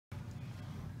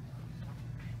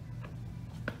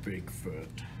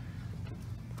Bigfoot.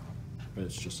 But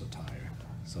it's just a tire,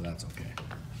 so that's okay.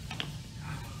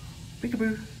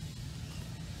 Peekaboo.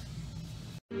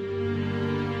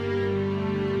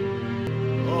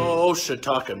 Oh,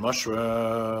 Shiitake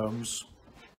Mushrooms.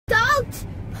 Don't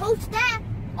post that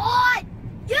on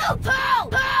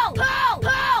YouTube!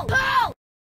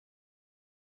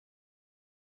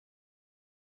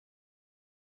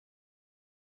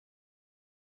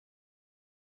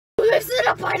 Listen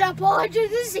to pineapple under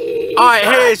the sea. Alright,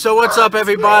 hey, so what's up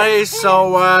everybody?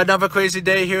 So another crazy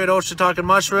day here at Shiitake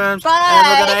Mushrooms. But and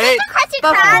we're gonna eat.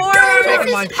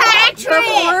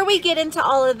 Before we get into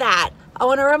all of that, I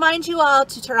want to remind you all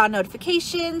to turn on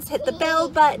notifications, hit the bell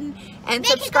button, and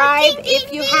subscribe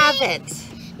if you haven't.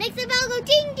 Make the bell go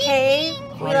ding ding.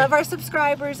 Okay, we love our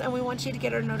subscribers and we want you to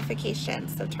get our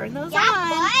notifications, so turn those on.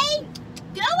 Boy.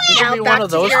 Do it! You're gonna be one of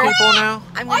those people now?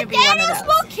 I'm gonna be one of those.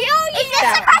 Will kill you. Is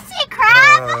this a crusty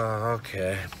crab?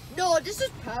 Okay. No, this is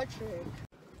Patrick.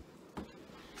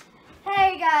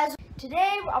 Hey guys,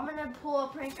 today I'm gonna pull a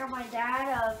prank on my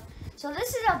dad. So this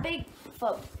is a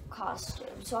Bigfoot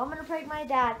costume. So I'm gonna prank my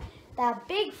dad that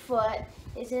Bigfoot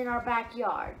is in our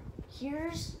backyard.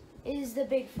 Here's the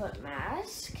Bigfoot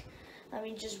mask. Let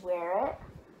me just wear it.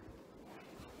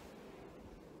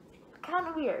 Kind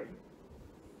of weird,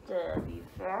 to be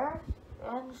fair,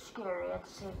 and scary at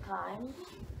the same time.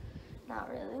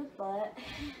 Not really, but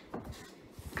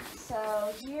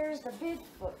so here's the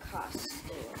Bigfoot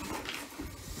costume.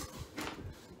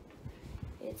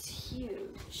 It's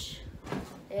huge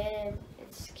and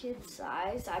it's kid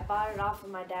size. I bought it off of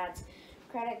my dad's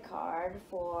credit card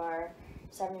for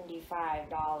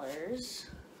 $75.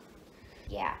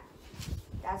 Yeah,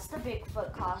 that's the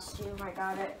Bigfoot costume. I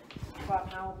got it from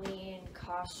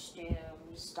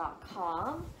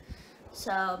HalloweenCostumes.com.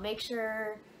 So make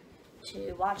sure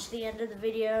to watch the end of the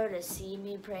video to see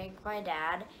me prank my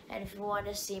dad. And if you want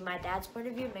to see my dad's point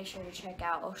of view, make sure to check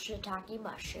out Shiitake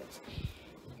Mushrooms.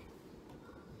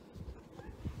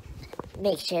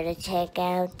 Make sure to check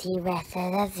out the rest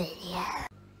of the video.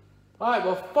 Alright,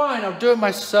 well fine, I'll do it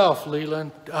myself,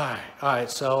 Leland.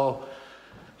 Alright, so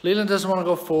Leland doesn't want to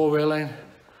go four-wheeling.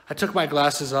 I took my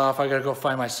glasses off, I gotta go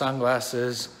find my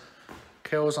sunglasses.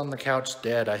 Carol's on the couch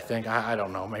dead, I think. I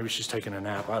don't know, maybe she's taking a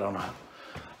nap, I don't know.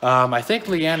 I think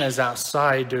Leanna's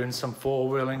outside doing some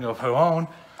four-wheeling of her own.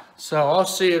 So I'll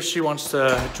see if she wants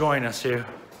to join us here.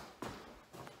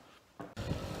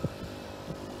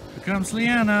 Here comes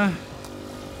Leanna.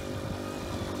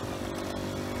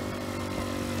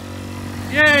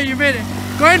 Yeah, you made it.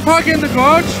 Go ahead and park in the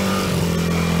garage.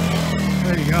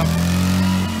 There you go.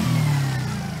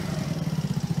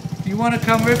 You want to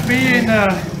come with me in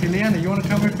Leanna, you want to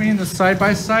come with me in the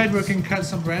side-by-side where we can cut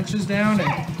some branches down and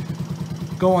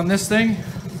go on this thing?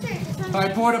 Sure, I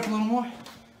pull it up a little more.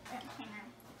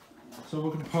 So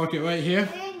we're going to park it right here.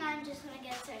 Hang on, just want to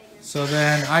get started. So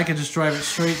then I can just drive it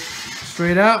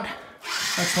straight out.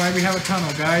 That's why we have a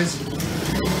tunnel, guys.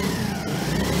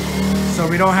 So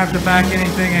we don't have to back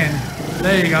anything in.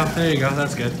 There you go,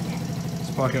 that's good.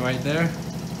 Let's park it right there.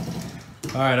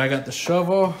 Alright, I got the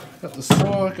shovel, got the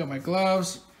saw, got my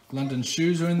gloves. London's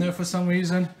shoes are in there for some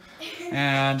reason.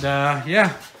 And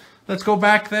yeah, let's go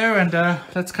back there and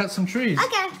let's cut some trees.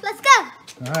 Okay, let's go.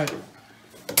 Alright.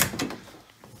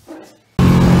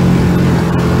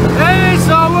 Hey,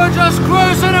 so we're just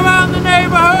cruising around the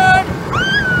neighborhood.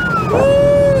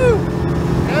 Woo!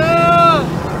 Yeah!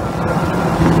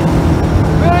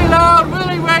 Really loud,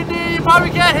 really windy. You probably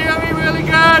can't hear me really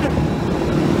good.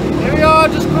 Here we are,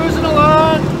 just cruising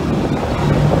along.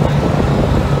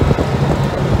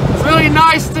 It's really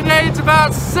nice today. It's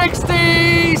about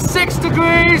 66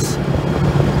 degrees. Here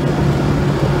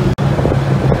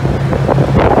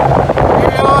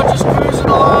we are, just cruising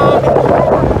along.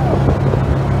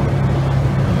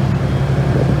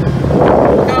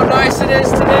 Look how nice it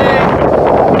is today.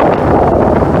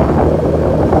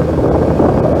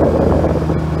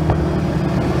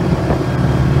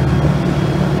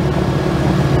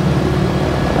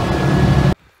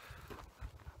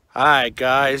 Alright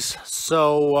guys,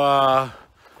 so I'm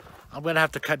gonna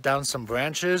have to cut down some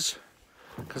branches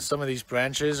because some of these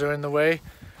branches are in the way.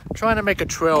 I'm trying to make a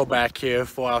trail back here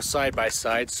for our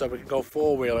side-by-side so we can go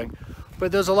four-wheeling,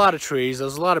 but there's a lot of trees,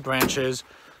 there's a lot of branches,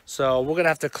 so we're gonna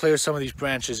have to clear some of these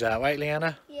branches out, right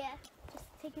Leanna? Yeah, just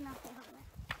taking off the helmet.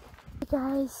 Hey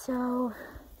guys, so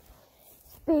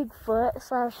Bigfoot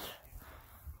slash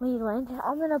Leland,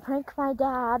 I'm gonna prank my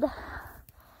dad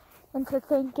into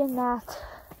thinking that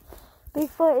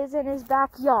Bigfoot is in his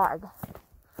backyard.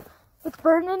 It's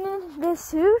burning in this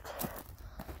suit.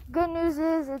 Good news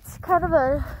is it's kind of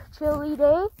a chilly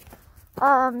day,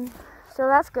 so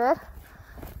that's good.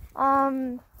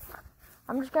 I'm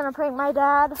just gonna prank my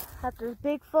dad that there's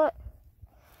Bigfoot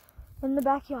in the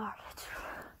backyard.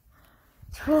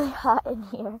 It's really hot in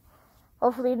here.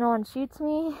 Hopefully no one shoots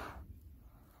me.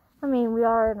 I mean, we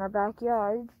are in our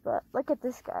backyard, but look at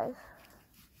this, guys.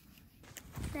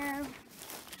 So,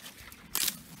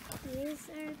 these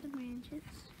are the branches,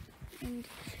 and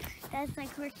that's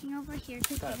like working over here.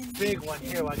 Got a big one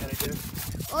here, what I gotta do?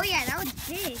 Oh yeah, that was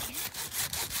big.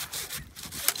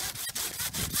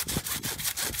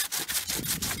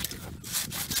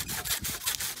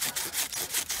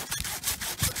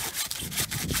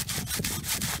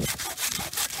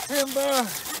 Timber!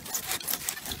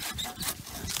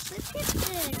 Look at this.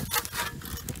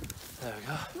 There we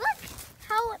go. Look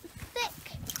how thick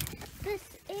this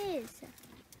is.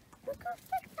 Look how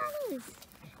thick that is.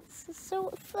 This is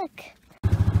so thick.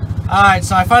 Alright,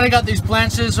 so I finally got these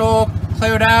branches all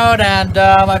cleared out, and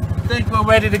I think we're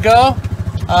ready to go.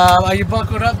 Are you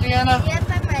buckled up, Deanna? Yep,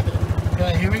 I'm ready.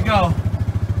 Okay, here we go.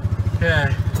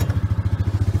 Okay.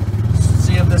 Let's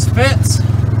see if this fits.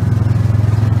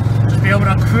 Just be able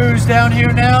to cruise down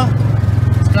here now.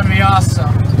 It's gonna be awesome.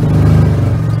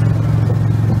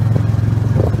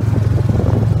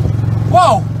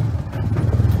 Whoa!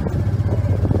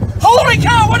 Holy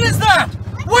cow, what is that?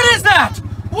 What is that?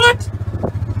 What?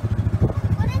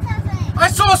 What is that thing? I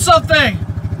saw something!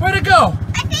 Where'd it go?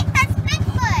 I think that's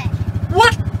Bigfoot.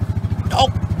 What? Oh,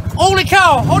 holy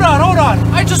cow! Hold on!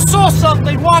 I just saw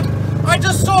something walk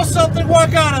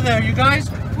out of there, you guys.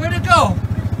 Where'd it go?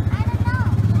 I don't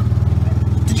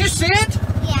know. Did you see it?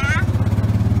 Yeah.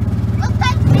 Looks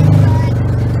like Bigfoot.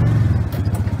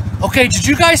 Okay, did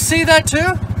you guys see that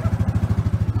too?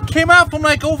 Came out from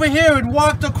like over here and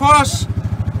walked across.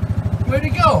 Where'd it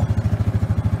go?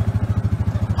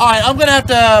 Alright, I'm gonna have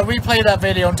to replay that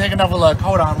video and take another look.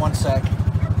 Hold on one sec.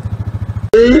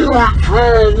 Oh my god,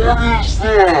 what is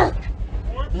that?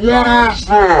 What is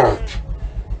that?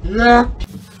 What?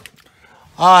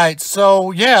 Alright,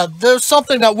 so yeah, there's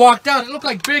something that walked out. It looked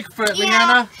like Bigfoot,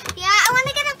 Leanna. Yeah, I want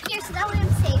to get up here so that way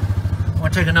I'm safe. I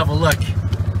want to take another look.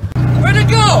 Where'd it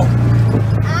go?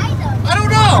 I don't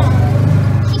know.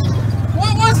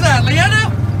 What was that, Leanna?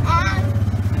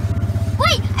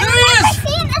 Wait, There he is! I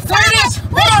see it. There it is!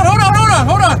 Wait, Hold on!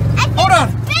 Hold on!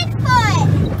 Bigfoot.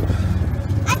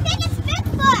 I think it's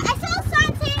Bigfoot. I saw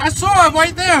something. I saw it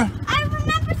right there. I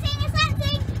remember seeing a sign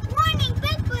saying warning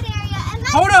Bigfoot area. And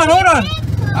Hold on!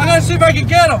 Bigfoot. I gotta see if I can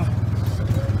get him.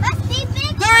 Must be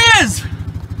Bigfoot. There he is!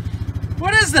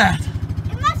 What is that?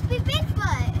 It must be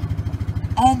Bigfoot.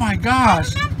 Oh my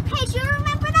gosh. Hey, do you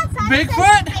remember that sign?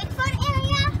 Bigfoot? That says Bigfoot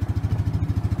area?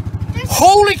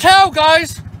 Holy cow,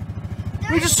 guys!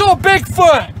 We just saw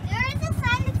Bigfoot! There is a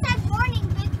sign that says warning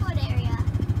Bigfoot area.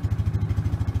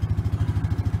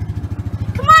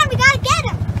 Come on, we gotta get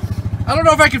him. I don't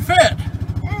know if I can fit.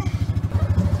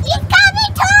 He's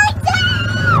coming towards us!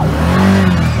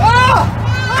 Ah!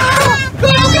 Ah! Go!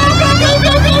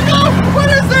 What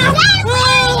is that?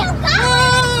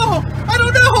 Oh! I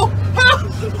don't know! Ah!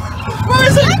 Where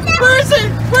is he?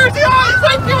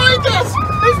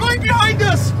 Oh, he's right behind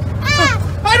us!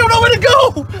 I don't know where to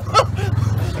go!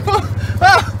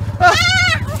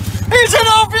 He's in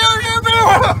our view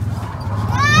mirror!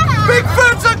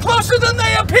 Bigfoots are closer than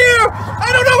they appear! I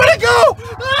don't know where to go!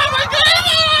 Oh my god!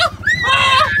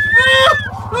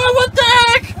 Oh, what the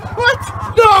heck? What?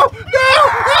 No!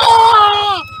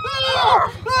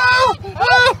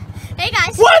 Hey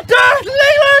guys. What the?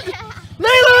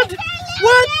 Leland!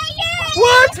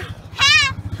 What?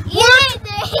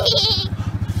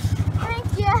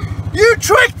 Thank you. You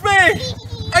tricked me!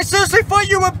 I seriously thought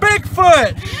you were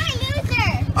Bigfoot! You're a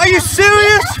loser. Are you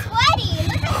serious? Look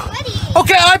how sweaty.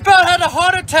 Okay, I about had a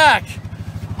heart attack!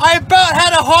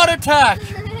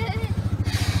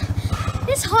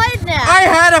 It's hot now. I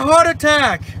had a heart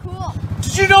attack! Cool.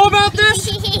 Did you know about this?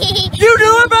 You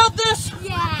knew about this?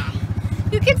 Yeah.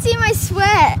 You can see my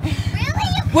sweat.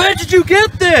 Really? Where did you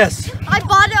get this? I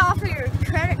bought it off of your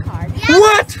credit card. Yeah,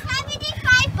 What?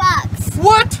 $75.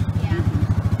 What? Yeah.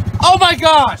 Oh my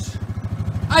gosh!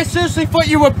 I seriously thought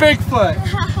you were Bigfoot.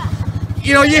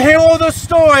 You know, you hear all those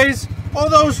stories, all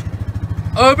those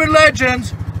urban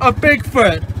legends of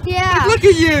Bigfoot. Yeah. Look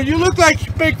at you, you look like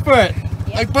Bigfoot.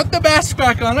 Like, put the mask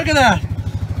back on, look at that.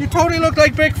 You totally look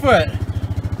like Bigfoot.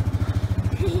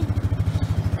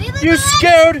 You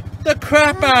scared the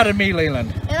crap out of me,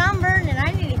 Leland. And I'm burning.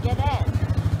 I need to get in.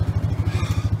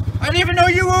 I didn't even know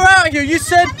you were out here. You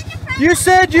said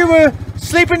you were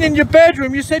sleeping in your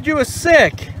bedroom. You said you were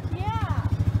sick. Yeah.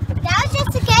 That was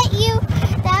just to get you.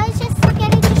 That was just to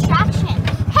get a distraction.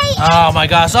 Hey. Oh my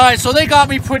gosh. Alright, so they got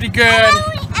me pretty good.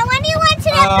 And when you went to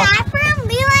the bathroom,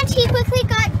 Leland, he quickly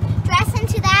got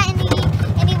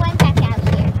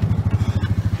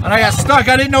And I got stuck.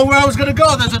 I didn't know where I was gonna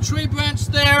go. There's a tree branch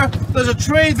there. There's a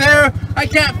tree there. I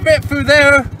can't fit through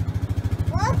there.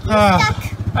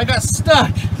 I got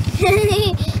stuck.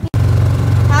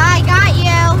 I got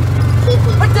you.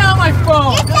 Put down my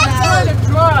phone. I'm trying to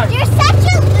drive. You're such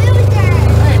a loser.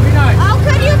 Hey, be nice. Oh,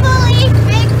 could you believe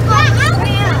Bigfoot is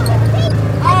real?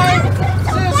 I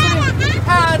seriously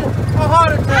had a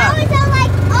heart attack. I was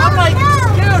like, oh I'm like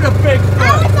no. scared of Bigfoot.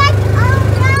 I was like, oh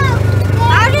no.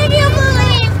 How did you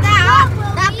believe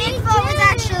that Bigfoot was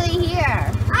actually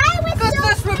here? Because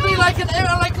this would be like an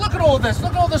era. Like, look at all this.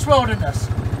 Look at all this wilderness.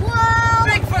 Whoa.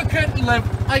 Bigfoot couldn't live.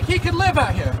 Like, he could live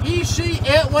out here. He, she,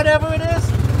 it, whatever it is,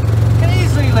 can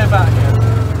easily live out here.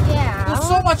 Yeah. There's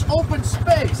so much open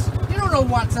space. You don't know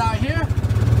what's out here.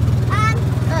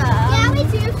 Yeah, we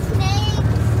do snakes.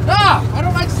 Ah, I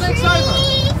don't like snakes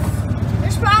either.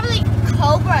 There's probably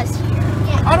cobras here.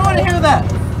 Yeah. I don't want to hear that.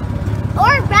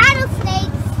 Or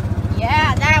rattlesnakes.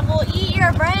 Yeah, that will eat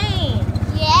your brain.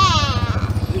 Yeah.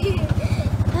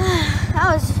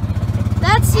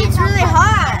 That seems really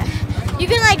hot. You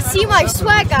can like see my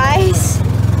sweat, guys.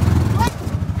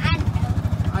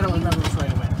 I don't remember which way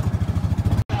I went.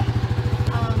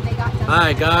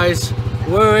 Alright guys,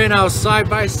 we're in our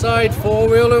side-by-side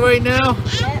four-wheeler right now.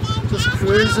 Just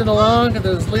cruising along.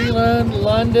 There's Leland,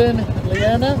 London, and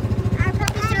Leanna. Our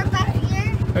puppies are back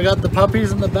here. I got the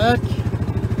puppies in the back.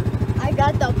 I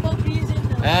got the puppies in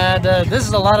the And this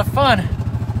is a lot of fun.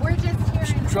 We're just here.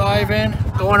 Driving,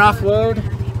 going off-road.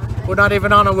 We're not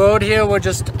even on a road here. We're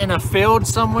just in a field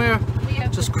somewhere.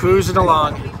 Just cruising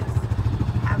along.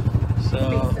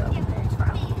 So,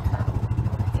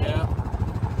 yeah.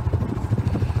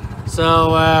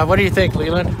 So, what do you think,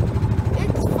 Leland?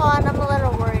 It's fun. I'm a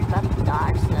little worried about the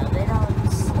dogs, though. They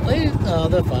don't sleep. Oh,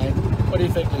 they're fine. What do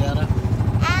you think, Leanna?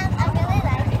 I really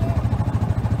like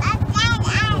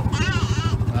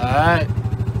it.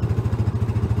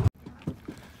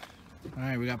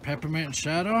 Alright, we got Peppermint and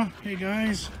Shadow. Hey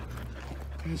guys.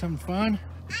 You guys having fun?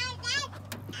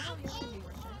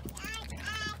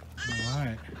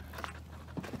 Alright.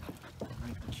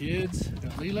 Kids.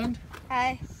 Got Leland.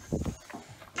 Hi.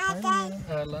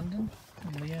 London.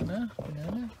 Leanna.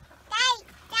 Banana.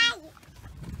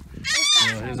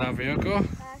 So here's our vehicle.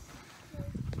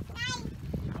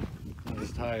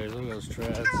 Those tires. Look at those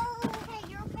treads.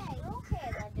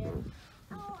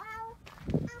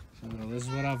 So this is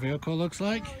what our vehicle looks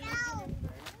like.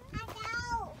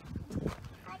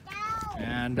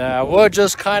 And we're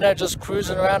just kind of just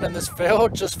cruising around in this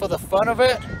field just for the fun of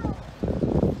it.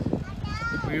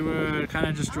 We were kind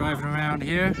of just driving around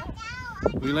here.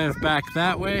 We live back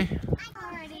that way.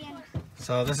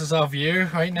 So this is our view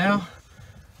right now.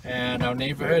 And our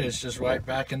neighborhood is just right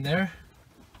back in there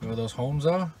where those homes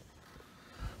are.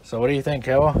 So what do you think,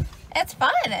 Carol? It's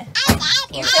fun.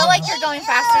 You feel like you're going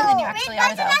faster than you actually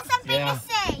are, though. Yeah.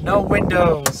 No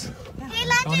windows.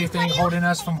 The only thing holding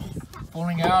us from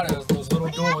falling out is those little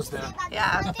doors there.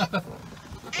 Yeah. Stop.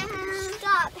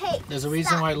 Hey. There's a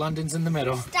reason why London's in the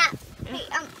middle. Stop. Hey.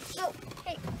 No.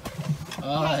 Hey.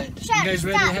 Alright. You guys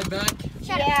ready to head back?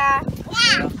 Yeah. Yeah.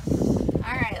 All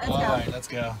right, let's go. Alright, let's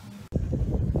go.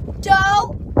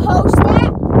 Don't post